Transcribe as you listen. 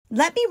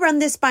Let me run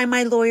this by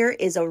my lawyer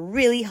is a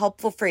really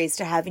helpful phrase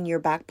to have in your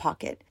back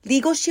pocket.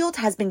 Legal Shield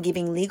has been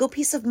giving legal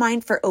peace of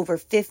mind for over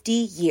 50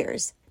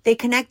 years. They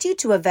connect you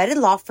to a vetted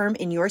law firm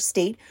in your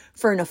state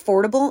for an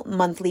affordable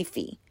monthly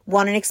fee.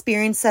 Want an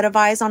experienced set of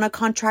eyes on a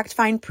contract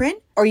fine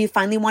print? Or you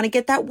finally want to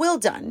get that will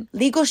done?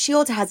 Legal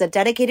Shield has a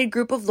dedicated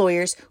group of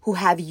lawyers who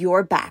have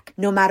your back,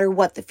 no matter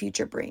what the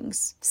future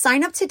brings.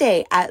 Sign up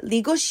today at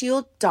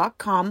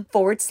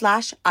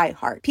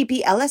LegalShield.com/iHeart.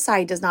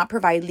 PPLSI does not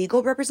provide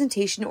legal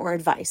representation or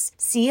advice.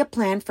 See a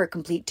plan for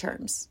complete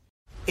terms.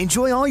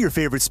 Enjoy all your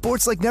favorite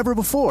sports like never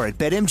before at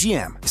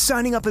BetMGM.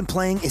 Signing up and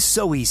playing is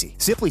so easy.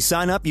 Simply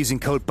sign up using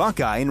code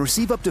Buckeye and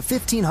receive up to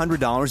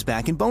 $1,500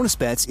 back in bonus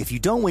bets if you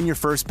don't win your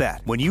first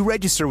bet. When you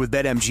register with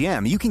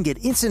BetMGM, you can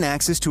get instant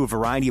access to a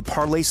variety of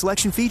parlay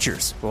selection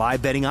features,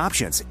 live betting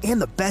options,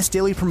 and the best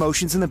daily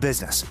promotions in the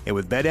business. And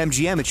with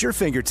BetMGM at your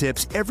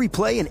fingertips, every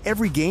play and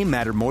every game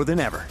matter more than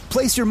ever.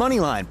 Place your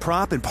moneyline,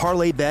 prop, and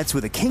parlay bets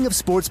with the king of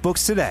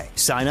sportsbooks today.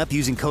 Sign up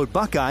using code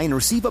Buckeye and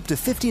receive up to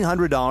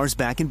 $1,500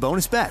 back in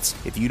bonus bets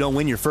if you don't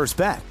win your first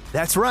bet.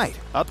 That's right,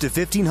 up to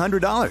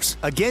 $1,500.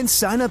 Again,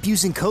 sign up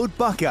using code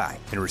Buckeye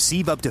and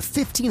receive up to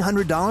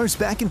 $1,500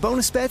 back in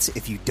bonus bets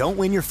if you don't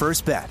win your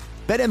first bet.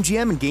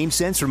 BetMGM and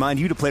GameSense remind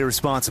you to play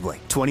responsibly.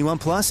 21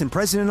 plus and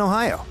present in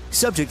Ohio.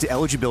 Subject to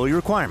eligibility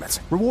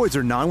requirements. Rewards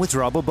are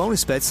non-withdrawable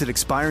bonus bets that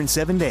expire in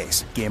 7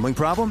 days. Gambling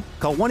problem?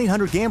 Call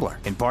 1-800-GAMBLER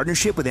in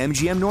partnership with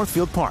MGM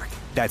Northfield Park.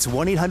 That's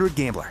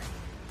 1-800-GAMBLER.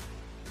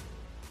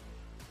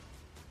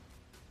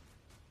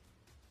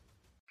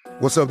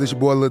 What's up, this your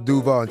boy Lil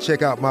Duval, and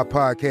check out my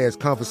podcast,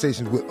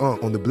 Conversations with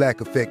Unc, on the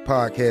Black Effect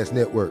Podcast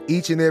Network.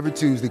 Each and every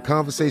Tuesday,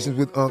 Conversations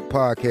with Unc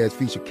podcast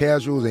feature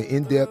casual and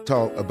in-depth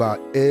talk about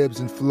ebbs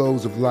and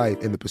flows of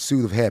life and the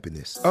pursuit of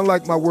happiness.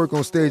 Unlike my work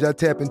on stage, I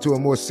tap into a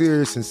more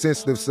serious and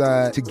sensitive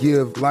side to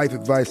give life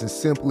advice and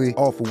simply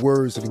offer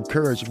words of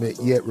encouragement,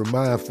 yet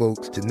remind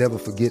folks to never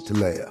forget to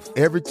laugh.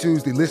 Every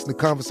Tuesday, listen to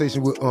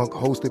Conversation with Unc,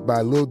 hosted by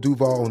Lil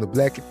Duval on the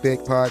Black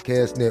Effect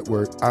Podcast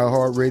Network,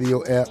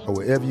 iHeartRadio app, or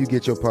wherever you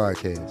get your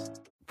podcasts.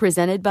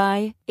 Presented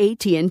by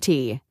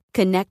AT&T.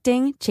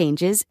 Connecting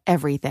changes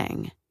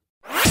everything.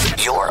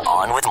 You're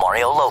on with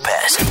Mario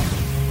Lopez.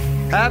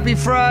 Happy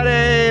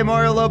Friday.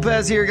 Mario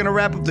Lopez here. Going to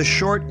wrap up the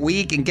short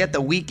week and get the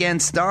weekend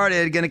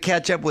started. Going to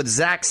catch up with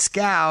Zach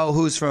Scow,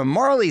 who's from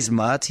Marley's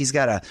Mutts. He's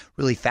got a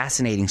really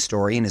fascinating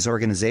story, and his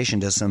organization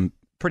does some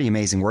pretty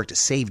amazing work to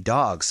save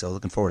dogs, so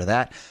looking forward to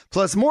that.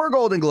 Plus more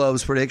Golden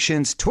Globes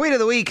predictions, tweet of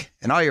the week,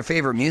 and all your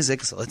favorite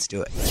music, so let's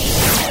do it.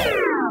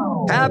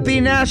 Happy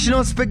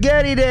National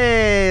Spaghetti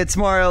Day! It's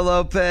Mario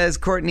Lopez,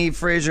 Courtney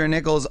Fraser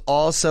Nichols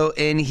also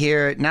in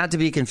here, not to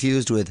be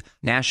confused with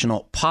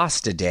National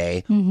Pasta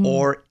Day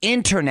or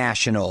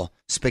International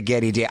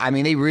Spaghetti Day. I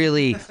mean, they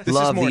really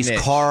love these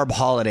niche carb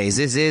holidays.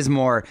 This is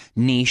more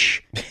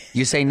niche.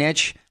 You say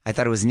niche? I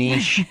thought it was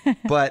niche.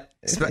 But,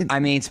 I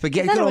mean,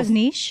 spaghetti... I thought it was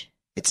niche.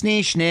 It's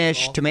niche,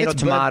 tomato,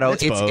 tomato.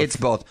 It's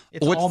both.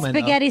 It's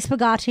spaghetti.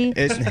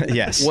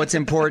 Yes. What's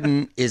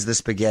important is the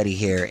spaghetti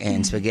here,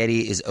 and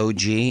spaghetti is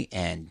OG,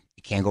 and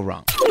you can't go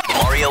wrong.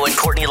 Mario and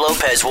Courtney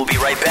Lopez will be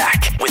right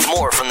back with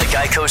more from the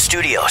Geico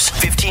Studios.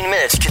 15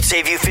 minutes could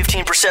save you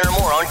 15% or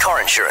more on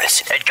car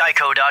insurance at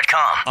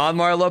geico.com. I'm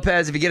Mario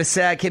Lopez. If you get a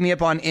sec, hit me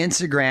up on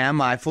Instagram.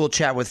 My full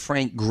chat with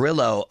Frank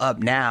Grillo up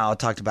now.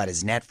 Talked about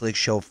his Netflix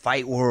show,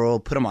 Fight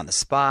World. Put him on the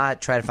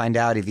spot. Try to find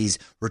out if he's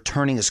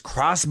returning as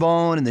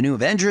Crossbone in the new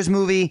Avengers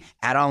movie.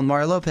 Add on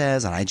Mario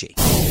Lopez on IG.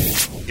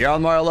 You're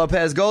on Mario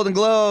Lopez. Golden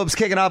Globes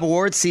kicking off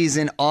awards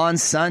season on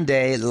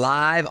Sunday,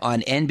 live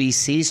on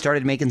NBC.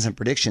 Started making some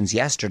predictions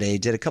yesterday.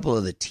 Did a couple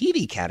of the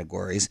TV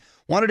categories.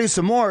 Want to do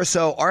some more,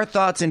 so our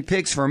thoughts and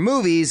picks for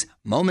movies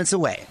moments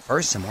away.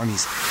 First, some more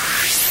music.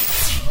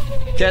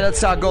 Okay,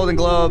 let's talk Golden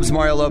Globes.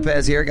 Mario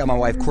Lopez here. Got my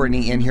wife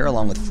Courtney in here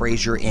along with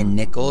Fraser and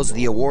Nichols.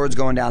 The awards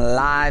going down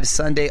live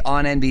Sunday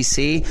on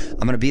NBC. I'm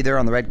going to be there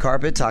on the red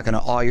carpet talking to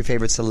all your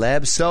favorite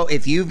celebs. So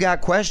if you've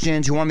got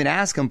questions you want me to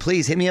ask them,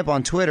 please hit me up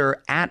on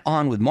Twitter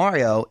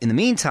 @OnWithMario. In the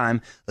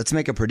meantime, let's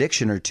make a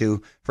prediction or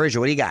two. Fraser,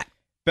 what do you got?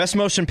 Best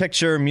motion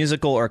picture,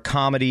 musical, or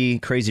comedy: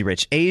 Crazy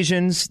Rich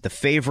Asians, The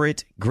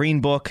Favorite,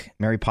 Green Book,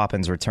 Mary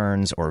Poppins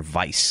Returns, or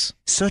Vice.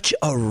 Such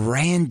a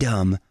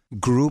random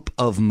group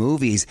of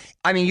movies.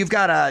 I mean, you've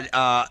got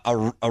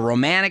a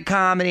romantic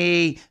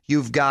comedy.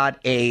 You've got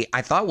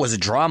I thought was a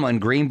drama in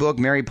Green Book.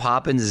 Mary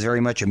Poppins is very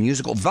much a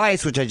musical.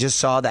 Vice, which I just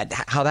saw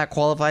how that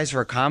qualifies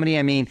for a comedy.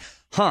 I mean,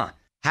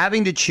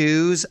 having to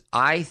choose,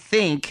 I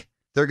think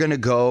they're going to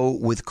go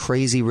with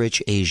Crazy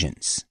Rich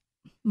Asians.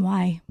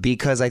 Why?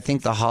 Because I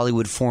think the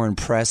Hollywood foreign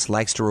press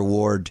likes to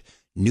reward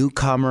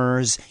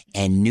newcomers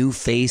and new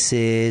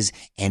faces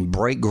and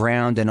break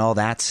ground and all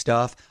that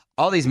stuff.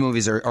 All these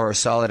movies are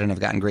solid and have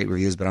gotten great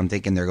reviews, but I'm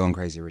thinking they're going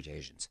Crazy Rich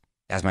Asians.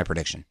 That's my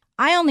prediction.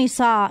 I only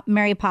saw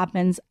Mary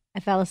Poppins.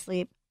 I fell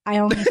asleep. I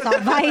only saw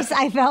Vice.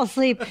 I fell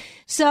asleep.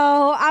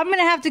 So I'm going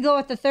to have to go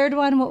with the third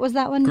one. What was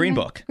that one? Green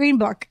Book. Green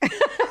Book.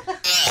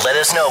 Let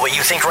us know what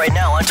you think right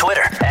now on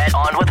Twitter at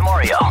On With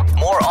Mario.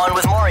 More On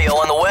With Mario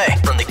on the way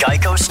from the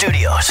Geico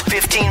Studios.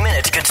 15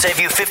 minutes could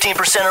save you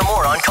 15% or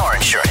more on car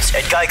insurance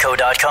at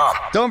geico.com.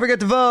 Don't forget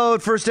to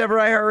vote. First ever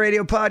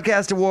iHeartRadio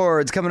Podcast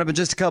Awards coming up in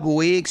just a couple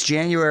weeks.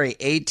 January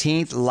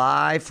 18th,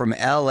 live from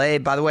LA.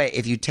 By the way,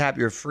 if you tap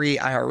your free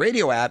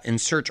iHeartRadio app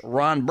and search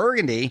Ron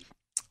Burgundy,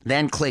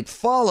 then click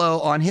follow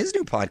on his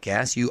new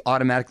podcast, you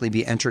automatically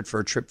be entered for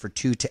a trip for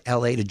two to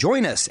LA to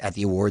join us at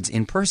the awards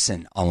in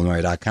person.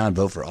 OnWithMario.com.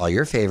 Vote for all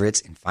your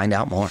favorites and find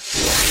out more.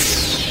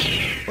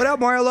 What up,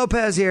 Mario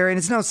Lopez here, and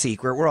it's no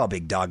secret, we're all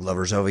big dog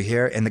lovers over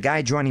here, and the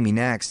guy joining me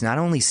next not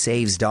only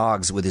saves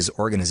dogs with his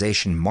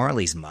organization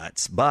Marley's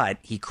Mutts, but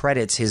he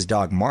credits his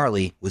dog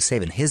Marley with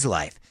saving his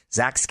life.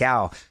 Zach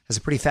Scow has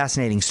a pretty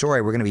fascinating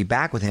story. We're going to be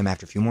back with him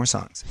after a few more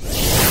songs.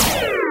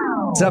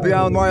 What's up,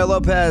 y'all? With Mario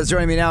Lopez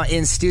joining me now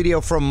in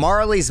studio from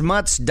Marley's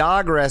Mutts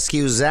Dog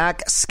Rescue,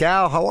 Zach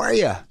Scow. How are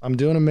you? I'm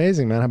doing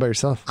amazing, man. How about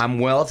yourself? I'm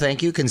well,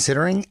 thank you,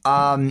 considering.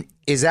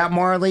 Is that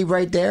Marley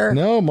right there?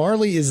 No,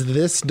 Marley is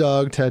this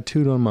dog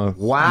tattooed on my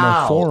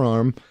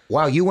forearm.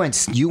 Wow, you went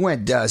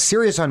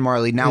serious on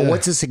Marley. Now,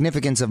 What's the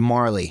significance of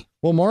Marley?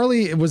 Well,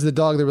 Marley was the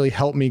dog that really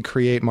helped me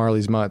create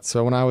Marley's Mutts.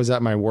 So when I was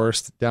at my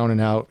worst, down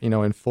and out,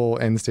 in full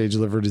end-stage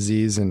liver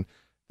disease and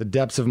the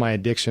depths of my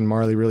addiction,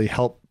 Marley really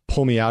helped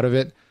pull me out of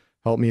it.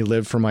 Helped me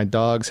live for my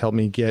dogs, helped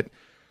me get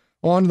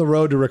on the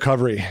road to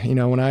recovery.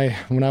 When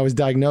I was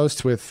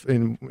diagnosed with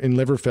in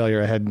liver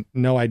failure, I had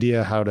no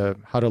idea how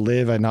to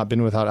live. I had not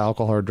been without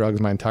alcohol or drugs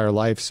my entire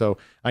life. So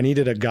I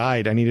needed a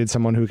guide. I needed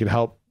someone who could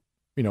help,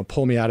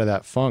 pull me out of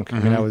that funk. Mm-hmm.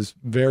 I mean, I was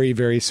very,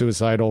 very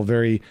suicidal,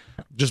 very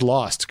just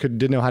lost,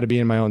 didn't know how to be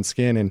in my own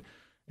skin.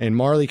 And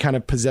Marley kind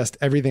of possessed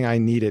everything I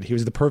needed. He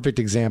was the perfect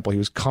example. He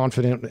was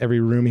confident in every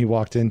room he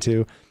walked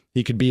into.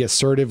 He could be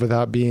assertive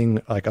without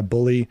being like a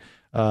bully.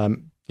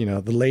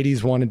 The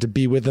ladies wanted to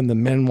be with him. The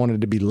men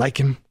wanted to be like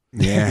him.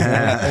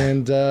 Yeah.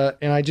 and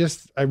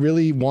I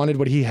really wanted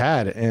what he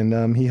had.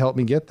 And he helped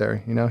me get there.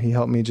 He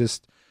helped me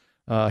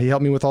he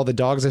helped me with all the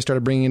dogs I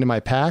started bringing into my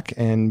pack.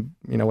 And,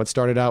 what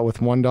started out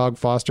with one dog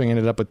fostering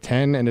ended up with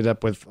 10, ended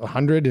up with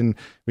 100. And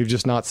we've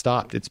just not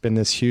stopped. It's been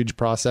this huge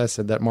process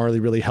that Marley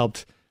really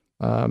helped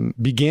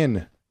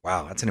begin.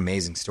 Wow, that's an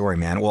amazing story,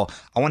 man. Well,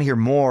 I want to hear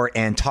more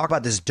and talk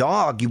about this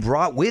dog you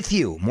brought with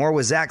you. More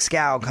with Zach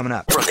Scow coming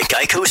up. From the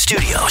Geico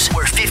Studios,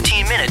 where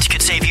 15 minutes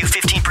could save you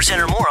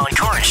 15% or more on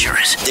car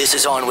insurance. This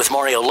is On with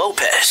Mario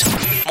Lopez.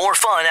 More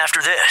fun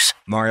after this.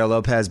 Mario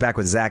Lopez back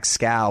with Zach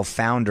Scow,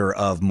 founder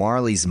of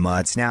Marley's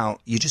Mutts. Now,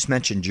 you just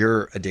mentioned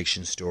your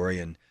addiction story,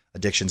 and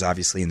addiction's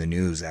obviously in the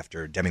news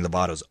after Demi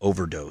Lovato's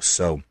overdose.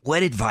 So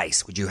what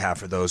advice would you have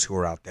for those who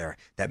are out there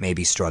that may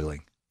be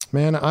struggling?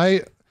 Man,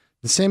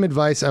 the same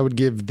advice I would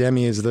give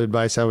Demi is the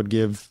advice I would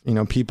give,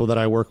 people that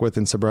I work with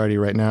in sobriety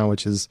right now,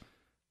 which is,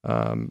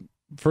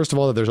 first of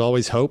all, that there's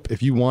always hope.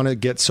 If you want to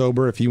get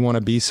sober, if you want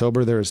to be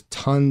sober, there's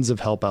tons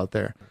of help out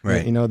there.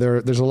 Right.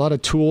 There's a lot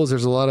of tools.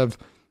 There's a lot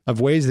of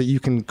ways that you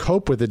can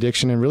cope with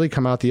addiction and really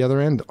come out the other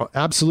end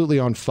absolutely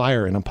on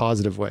fire in a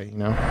positive way,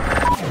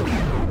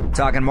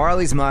 Talking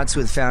Marley's Mutts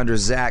with founder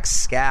Zach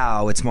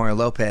Scow. It's Mario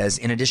Lopez.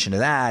 In addition to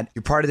that,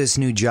 you're part of this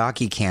new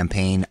jockey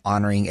campaign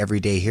honoring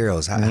everyday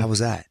heroes. How was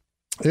that?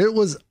 It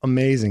was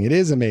amazing. It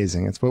is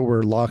amazing. It's what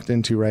we're locked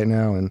into right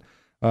now. And,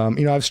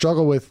 I've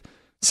struggled with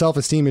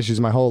self-esteem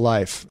issues my whole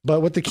life.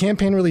 But what the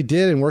campaign really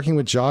did, and working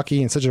with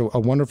Jockey and such a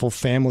wonderful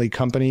family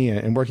company,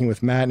 and working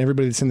with Matt and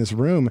everybody that's in this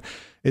room,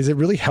 is it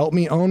really helped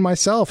me own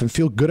myself and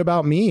feel good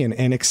about me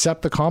and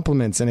accept the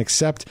compliments and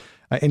accept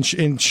and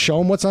show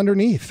them what's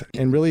underneath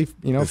and really,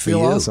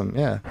 feel awesome.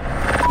 Yeah.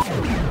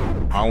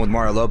 On with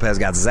Mario Lopez,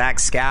 got Zach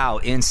Scow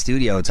in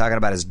studio talking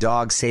about his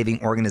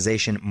dog-saving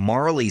organization,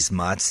 Marley's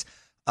Mutts.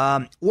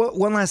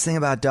 One last thing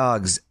about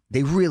dogs.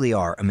 They really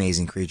are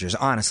amazing creatures.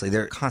 Honestly,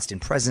 their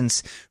constant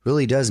presence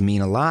really does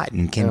mean a lot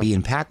and can be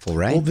impactful,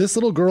 right? Well, this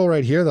little girl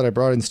right here that I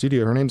brought in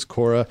studio, her name's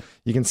Cora.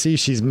 You can see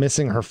she's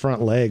missing her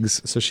front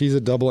legs, so she's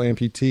a double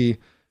amputee.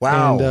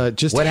 Wow.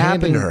 And, what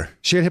happened to her?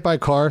 She got hit by a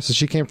car, so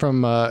she came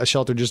from a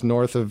shelter just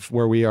north of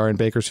where we are in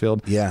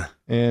Bakersfield. Yeah.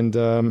 And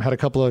had a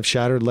couple of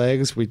shattered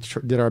legs. We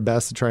did our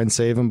best to try and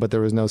save them, but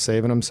there was no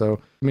saving them.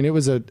 So, it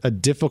was a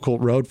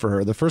difficult road for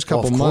her. The first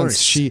couple months,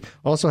 she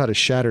also had a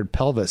shattered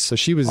pelvis. So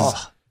she was...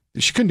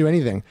 She couldn't do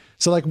anything.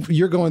 So like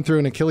you're going through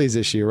an Achilles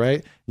issue,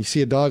 right? You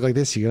see a dog like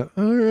this, you go,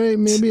 all right,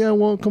 maybe I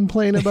won't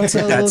complain about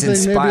that little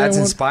thing. That's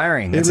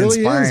inspiring. That's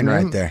really inspiring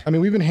right there. I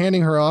mean, we've been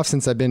handing her off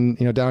since I've been,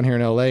 down here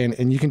in LA,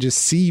 and you can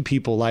just see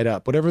people light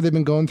up. Whatever they've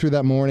been going through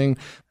that morning,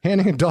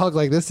 handing a dog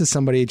like this to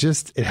somebody,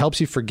 it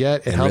helps you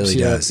forget. It helps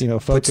really you,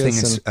 focus. Puts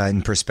things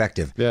in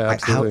perspective. Yeah,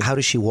 absolutely. How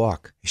does she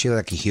walk? Is she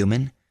like a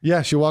human?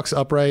 Yeah, she walks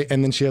upright,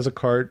 and then she has a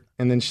cart,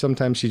 and then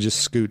sometimes she just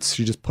scoots.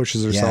 She just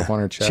pushes herself on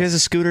her chest. She has a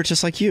scooter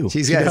just like you.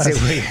 She's got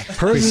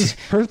hers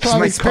probably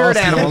my spirit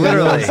animal,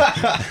 literally.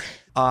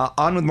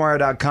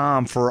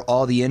 OnWithMario.com for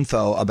all the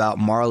info about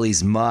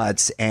Marley's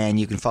Mutts, and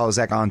you can follow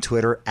Zach on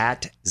Twitter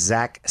at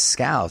Zach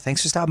Scow.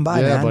 Thanks for stopping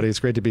by, man. Yeah, buddy, it's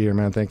great to be here,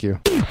 man. Thank you.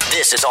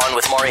 This is On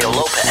with Mario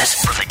Lopez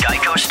from the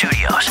Geico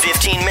Studios. Studios.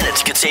 15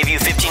 minutes could save you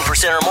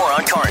 15% or more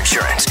on car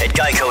insurance at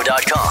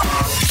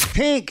geico.com.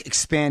 Pink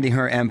expanding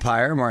her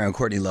empire. Mario and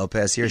Courtney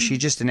Lopez here. She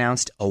just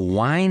announced a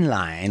wine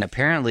line,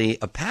 apparently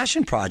a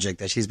passion project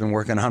that she's been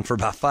working on for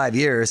about 5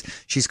 years.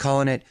 She's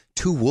calling it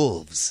Two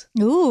Wolves.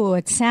 Ooh,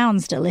 it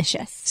sounds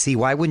delicious. See,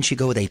 why wouldn't she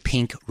go with a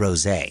pink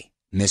rosé?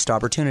 Missed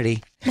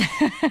opportunity.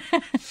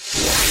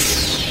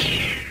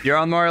 You're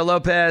on Mario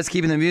Lopez,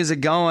 keeping the music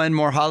going.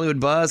 More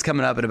Hollywood buzz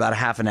coming up in about a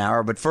half an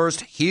hour. But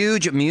first,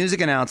 huge music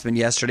announcement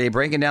yesterday,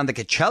 breaking down the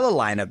Coachella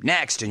lineup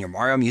next in your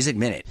Mario Music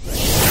Minute.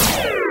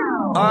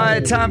 All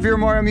right, time for your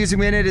Mario Music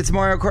Minute. It's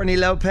Mario Courtney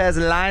Lopez.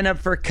 Lineup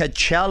for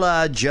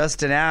Coachella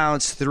just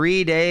announced.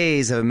 3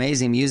 days of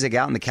amazing music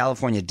out in the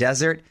California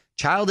desert.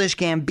 Childish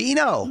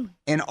Gambino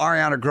and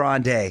Ariana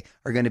Grande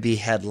are going to be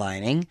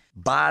headlining.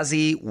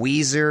 Bazzi,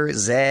 Weezer,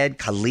 Zedd,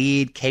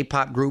 Khalid,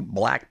 K-pop group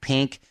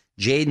Blackpink,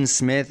 Jaden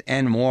Smith,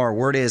 and more.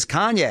 Word is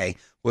Kanye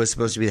was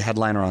supposed to be the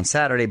headliner on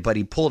Saturday, but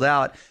he pulled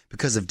out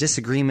because of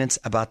disagreements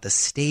about the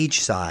stage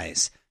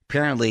size.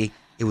 Apparently,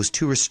 it was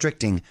too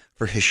restricting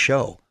for his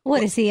show.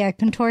 What is he, a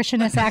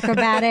contortionist,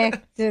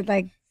 acrobatic,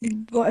 like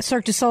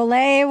Cirque du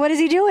Soleil? What is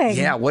he doing?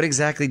 Yeah, what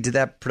exactly did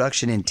that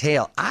production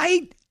entail?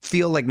 I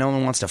feel like no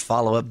one wants to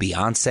follow up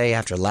Beyonce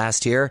after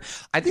last year.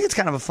 I think it's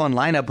kind of a fun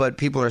lineup, but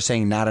people are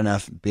saying not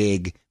enough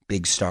big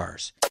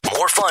stars.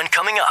 More fun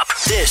coming up.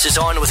 This is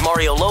On with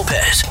Mario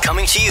Lopez,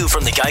 coming to you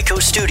from the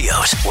Geico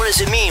Studios. What does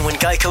it mean when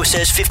Geico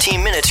says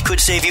 15 minutes could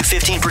save you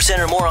 15%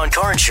 or more on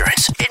car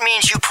insurance? It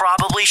means you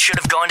probably should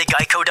have gone to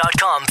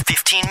geico.com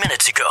 15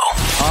 minutes ago.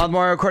 On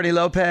Mario Courtney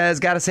Lopez,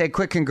 got to say a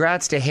quick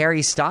congrats to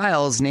Harry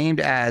Styles, named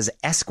as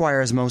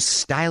Esquire's most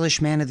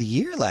stylish man of the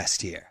year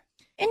last year.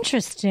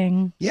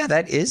 Interesting. Yeah,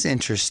 that is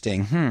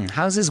interesting.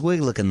 How's his wig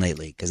looking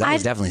lately? Because that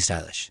was definitely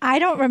stylish. I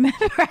don't remember.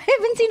 I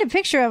haven't seen a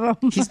picture of him.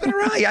 He's been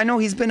around. I know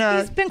he's been quiet.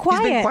 He's been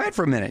quiet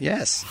for a minute,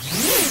 yes.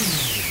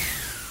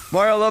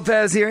 Mario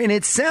Lopez here, and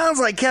it sounds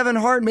like Kevin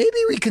Hart may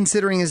be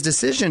reconsidering his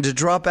decision to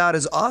drop out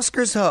as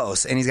Oscars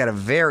host, and he's got a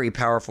very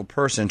powerful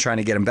person trying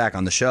to get him back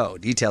on the show.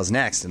 Details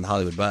next in the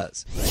Hollywood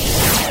Buzz.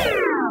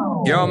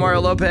 You're on Mario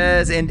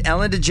Lopez, and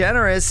Ellen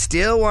DeGeneres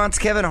still wants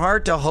Kevin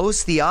Hart to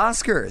host the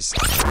Oscars.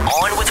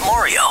 On with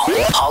Mario,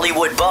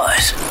 Hollywood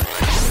Buzz.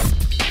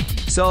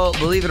 So,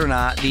 believe it or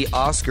not, the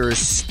Oscars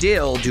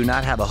still do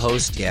not have a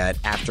host yet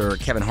after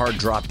Kevin Hart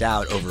dropped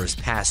out over his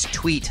past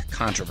tweet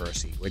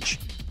controversy, which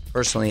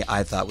personally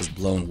I thought was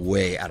blown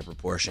way out of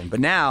proportion. But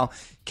now,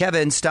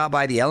 Kevin stopped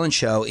by the Ellen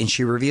Show, and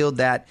she revealed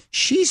that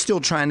she's still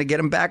trying to get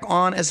him back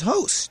on as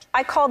host.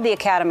 I called the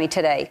Academy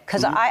today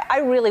because I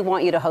really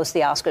want you to host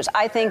the Oscars.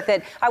 I think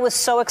that I was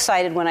so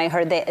excited when I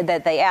heard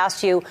that they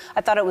asked you.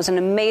 I thought it was an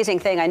amazing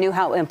thing. I knew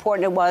how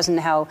important it was and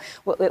how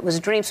it was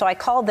a dream. So I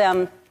called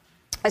them.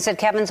 I said,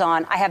 Kevin's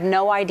on. I have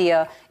no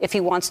idea if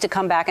he wants to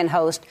come back and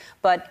host,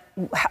 but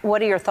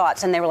what are your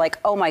thoughts? And they were like,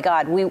 oh, my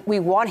God, we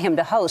want him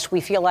to host.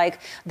 We feel like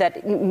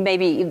that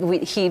maybe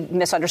he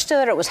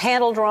misunderstood or it was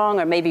handled wrong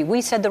or maybe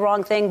we said the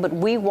wrong thing, but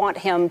we want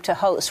him to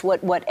host.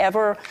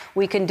 Whatever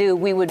we can do,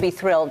 we would be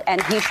thrilled.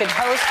 And he should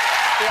host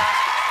the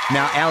Oscars.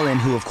 Now, Ellen,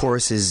 who, of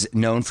course, is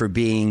known for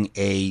being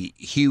a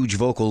huge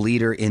vocal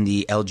leader in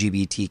the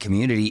LGBT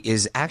community,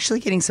 is actually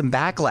getting some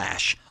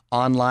backlash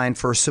online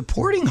for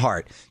supporting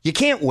Hart. You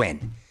can't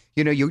win.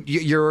 You know,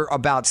 you're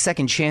about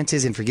second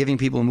chances and forgiving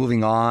people and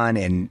moving on.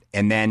 And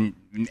then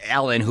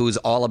Ellen, who's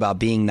all about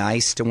being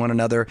nice to one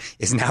another,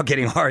 is now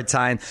getting a hard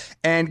time.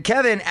 And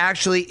Kevin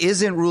actually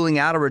isn't ruling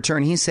out a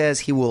return. He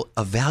says he will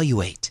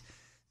evaluate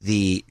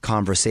the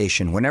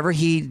conversation whenever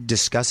he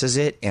discusses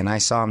it. And I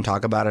saw him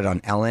talk about it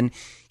on Ellen.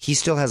 He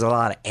still has a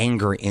lot of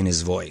anger in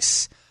his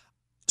voice.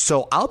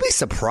 So I'll be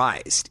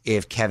surprised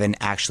if Kevin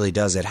actually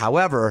does it.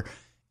 However,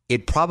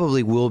 it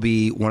probably will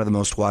be one of the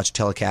most watched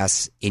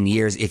telecasts in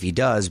years if he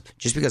does,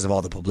 just because of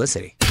all the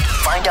publicity.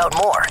 Find out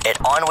more at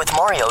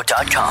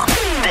onwithmario.com.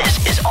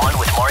 This is On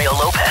with Mario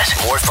Lopez.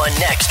 More fun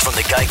next from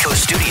the Geico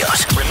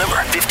Studios. Remember,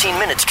 15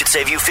 minutes could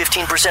save you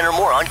 15% or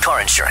more on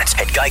car insurance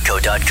at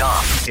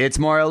geico.com. It's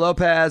Mario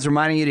Lopez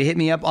reminding you to hit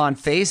me up on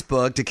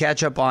Facebook to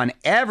catch up on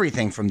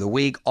everything from the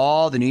week,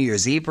 all the New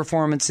Year's Eve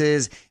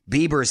performances,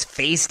 Bieber's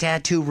face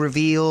tattoo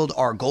revealed,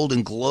 our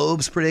Golden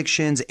Globes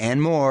predictions,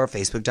 and more.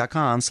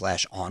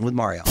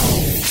 Facebook.com/onwithmario.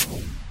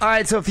 All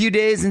right, so a few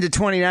days into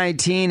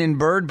 2019 and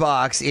Bird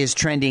Box is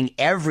trending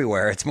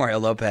everywhere. It's Mario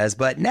Lopez,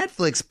 but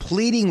Netflix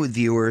pleading with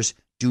viewers,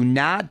 do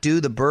not do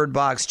the Bird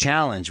Box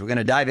challenge. We're going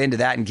to dive into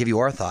that and give you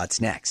our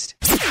thoughts next.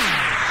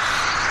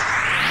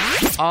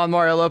 On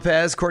Mario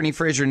Lopez, Courtney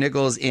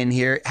Fraser-Nichols in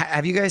here.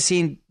 Have you guys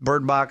seen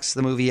Bird Box,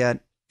 the movie,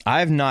 yet? I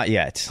have not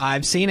yet.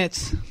 I've seen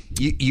it.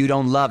 You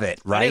don't love it,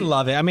 right? I didn't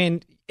love it. I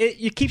mean,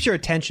 it keeps your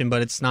attention,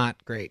 but it's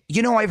not great.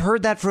 You know, I've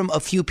heard that from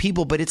a few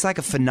people, but it's like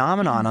a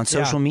phenomenon on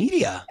social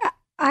media.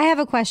 I have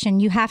a question.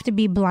 You have to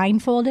be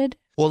blindfolded?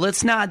 Well,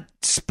 let's not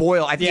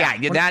spoil.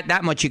 That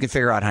much you can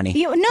figure out, honey.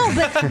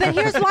 But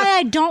here's why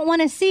I don't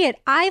want to see it.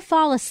 I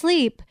fall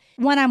asleep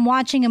when I'm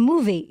watching a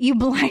movie. You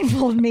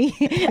blindfold me.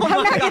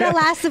 I'm not going to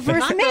last the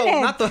first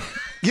minute.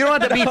 You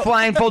don't have to be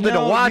blindfolded to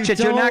watch it.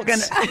 You're not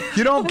gonna.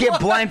 You don't get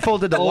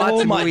blindfolded to watch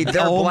the movie.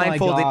 They're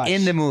blindfolded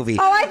in the movie.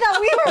 Oh, I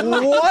thought we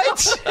were.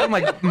 What? I'm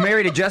like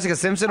married to Jessica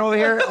Simpson over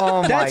here.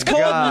 Oh That's my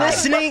called God.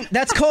 listening.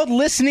 That's called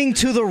listening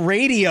to the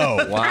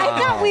radio. Wow. I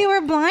thought we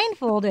were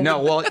blindfolded.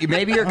 No, well,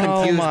 maybe you're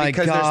confused my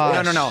because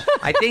gosh. there's no.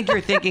 I think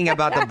you're thinking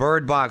about the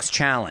Bird Box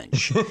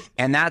Challenge,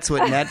 and that's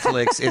what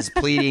Netflix is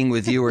pleading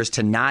with viewers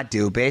to not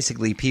do.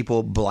 Basically,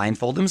 people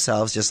blindfold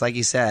themselves, just like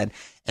you said,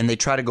 and they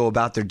try to go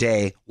about their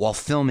day while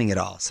filming it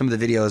all. Some of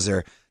the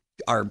videos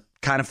are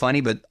kind of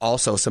funny, but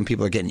also some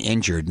people are getting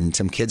injured, and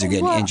some kids are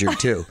getting injured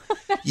too.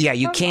 Yeah,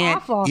 you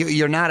can't.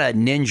 You're not a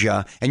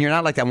ninja, and you're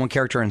not like that one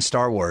character in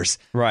Star Wars,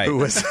 right? Who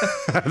was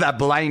that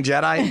blind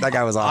Jedi? That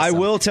guy was awesome. I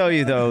will tell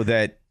you though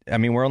that. I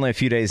mean, we're only a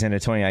few days into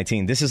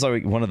 2019. This is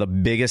like one of the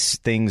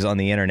biggest things on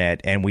the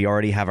internet, and we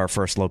already have our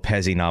first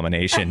Lopez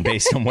nomination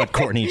based on what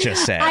Courtney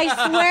just said. I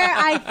swear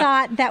I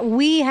thought that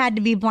we had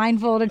to be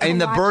blindfolded to in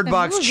the watch Bird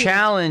Box movie.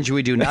 Challenge,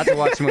 we do not to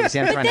watch the movie. See,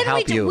 I'm trying to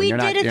help you. We You're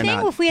did not, a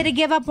thing if we had to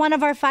give up one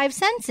of our five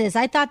senses.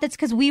 I thought that's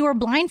because we were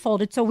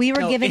blindfolded, so we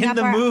were giving up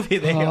our... movie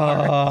they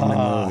are. In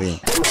the movie.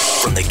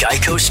 From the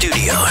Geico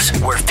Studios,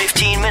 where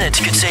 15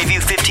 minutes could save you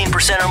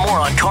 15% or more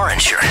on car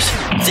insurance.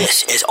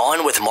 This is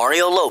On with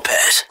Mario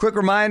Lopez. Quick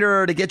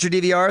reminder to get your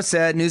DVR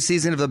set. New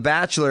season of The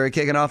Bachelor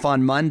kicking off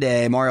on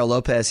Monday. Mario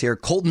Lopez here.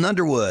 Colton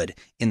Underwood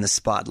in the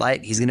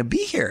spotlight. He's going to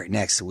be here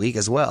next week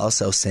as well.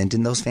 So send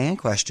in those fan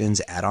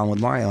questions at On with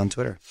Mario on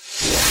Twitter.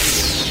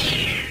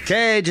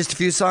 Okay, just a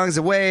few songs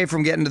away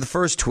from getting to the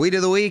first tweet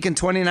of the week in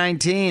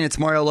 2019. It's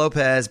Mario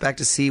Lopez. Back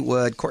to see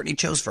what Courtney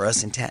chose for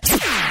us in 10.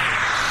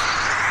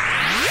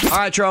 All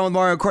right, you're On with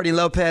Mario. Courtney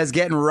Lopez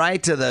getting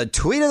right to the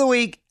tweet of the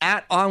week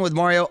at On with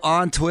Mario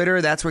on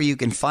Twitter. That's where you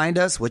can find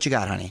us. What you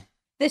got, honey?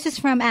 This is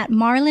from at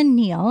Marlon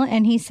Neal,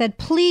 and he said,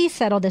 please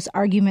settle this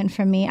argument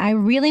for me. I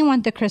really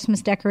want the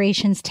Christmas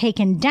decorations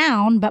taken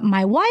down, but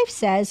my wife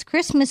says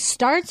Christmas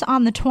starts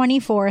on the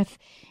 24th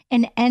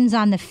and ends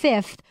on the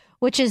 5th,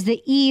 which is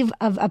the eve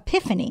of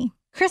Epiphany.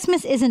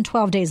 Christmas isn't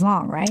 12 days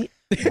long, right?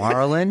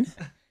 Marlon,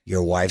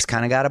 your wife's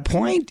kind of got a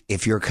point.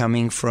 If you're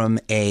coming from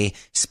a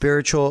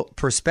spiritual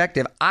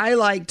perspective, I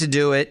like to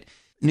do it.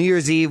 New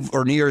Year's Eve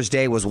or New Year's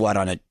Day was what,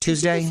 on a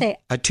Tuesday?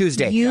 A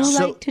Tuesday. You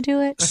like to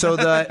do it? So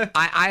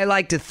I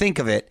like to think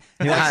of it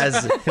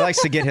as... He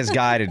likes to get his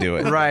guy to do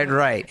it.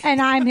 Right. And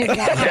I'm his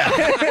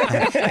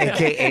guy.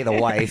 AKA the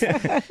wife.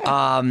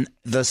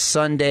 The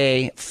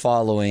Sunday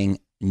following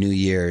New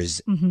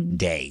Year's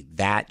Day.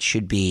 That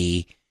should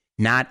be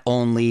not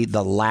only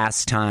the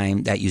last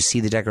time that you see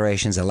the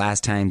decorations, the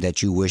last time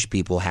that you wish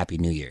people Happy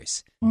New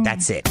Year's.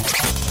 That's it.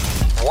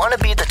 Want to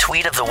be the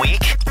tweet of the week?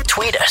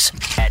 Tweet us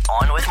at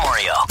On With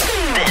Mario.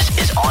 This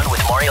is On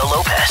With Mario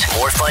Lopez.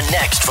 More fun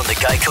next from the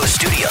Geico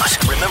Studios.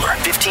 Remember,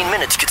 15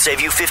 minutes could save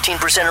you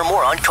 15% or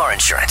more on car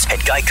insurance at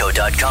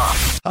geico.com.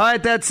 All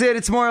right, that's it.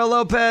 It's Mario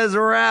Lopez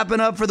wrapping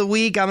up for the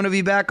week. I'm going to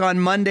be back on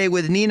Monday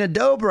with Nina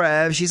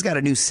Dobrev. She's got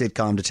a new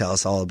sitcom to tell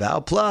us all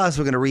about. Plus,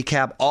 we're going to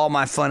recap all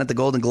my fun at the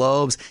Golden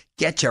Globes,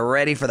 get you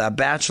ready for The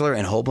Bachelor,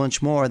 and a whole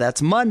bunch more.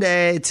 That's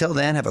Monday. Till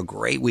then, have a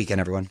great weekend,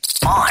 everyone.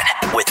 On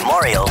with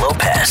Mario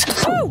Lopez.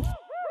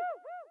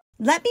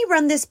 Let me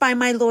run this by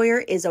my lawyer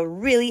is a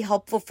really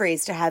helpful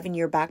phrase to have in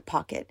your back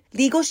pocket.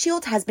 Legal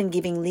Shield has been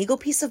giving legal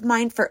peace of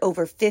mind for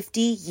over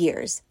 50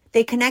 years.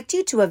 They connect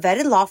you to a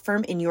vetted law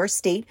firm in your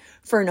state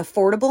for an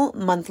affordable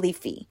monthly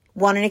fee.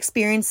 Want an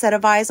experienced set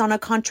of eyes on a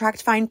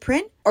contract fine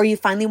print? Or you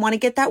finally want to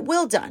get that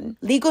will done?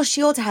 Legal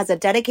Shield has a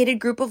dedicated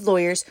group of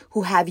lawyers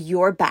who have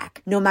your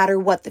back, no matter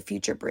what the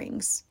future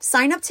brings.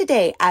 Sign up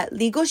today at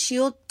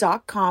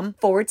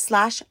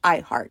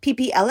LegalShield.com/iHeart.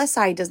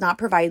 PPLSI does not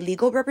provide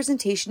legal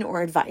representation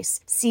or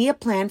advice. See a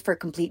plan for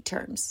complete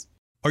terms.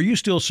 Are you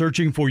still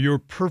searching for your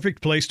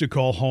perfect place to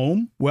call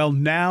home? Well,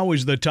 now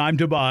is the time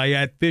to buy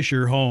at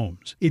Fisher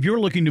Homes. If you're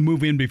looking to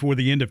move in before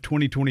the end of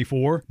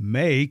 2024,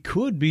 May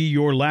could be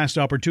your last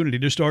opportunity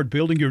to start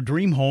building your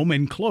dream home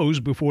and close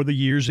before the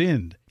year's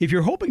end. If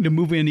you're hoping to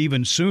move in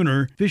even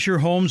sooner, Fisher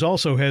Homes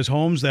also has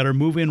homes that are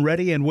move-in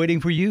ready and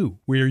waiting for you,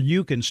 where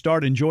you can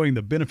start enjoying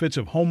the benefits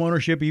of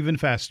homeownership even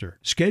faster.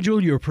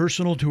 Schedule your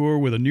personal tour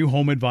with a new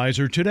home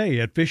advisor today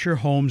at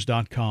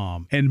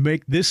FisherHomes.com and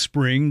make this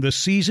spring the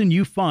season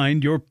you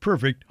find your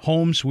perfect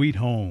home sweet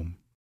home.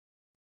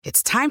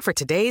 It's time for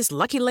today's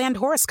Lucky Land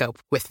horoscope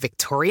with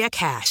Victoria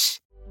Cash.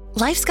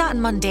 Life's gotten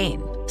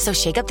mundane, so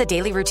shake up the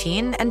daily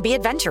routine and be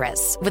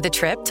adventurous with a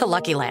trip to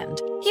Lucky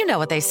Land. You know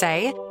what they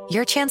say,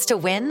 your chance to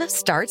win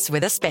starts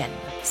with a spin.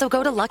 So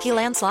go to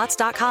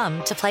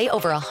LuckyLandSlots.com to play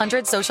over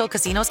 100 social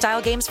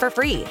casino-style games for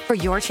free for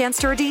your chance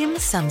to redeem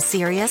some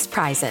serious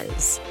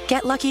prizes.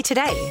 Get lucky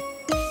today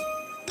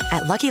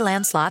at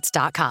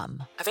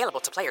LuckyLandSlots.com.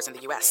 Available to players in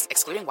the U.S.,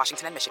 excluding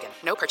Washington and Michigan.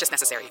 No purchase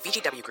necessary.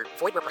 VGW Group.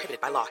 Void where prohibited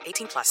by law.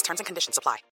 18+. Terms and conditions apply.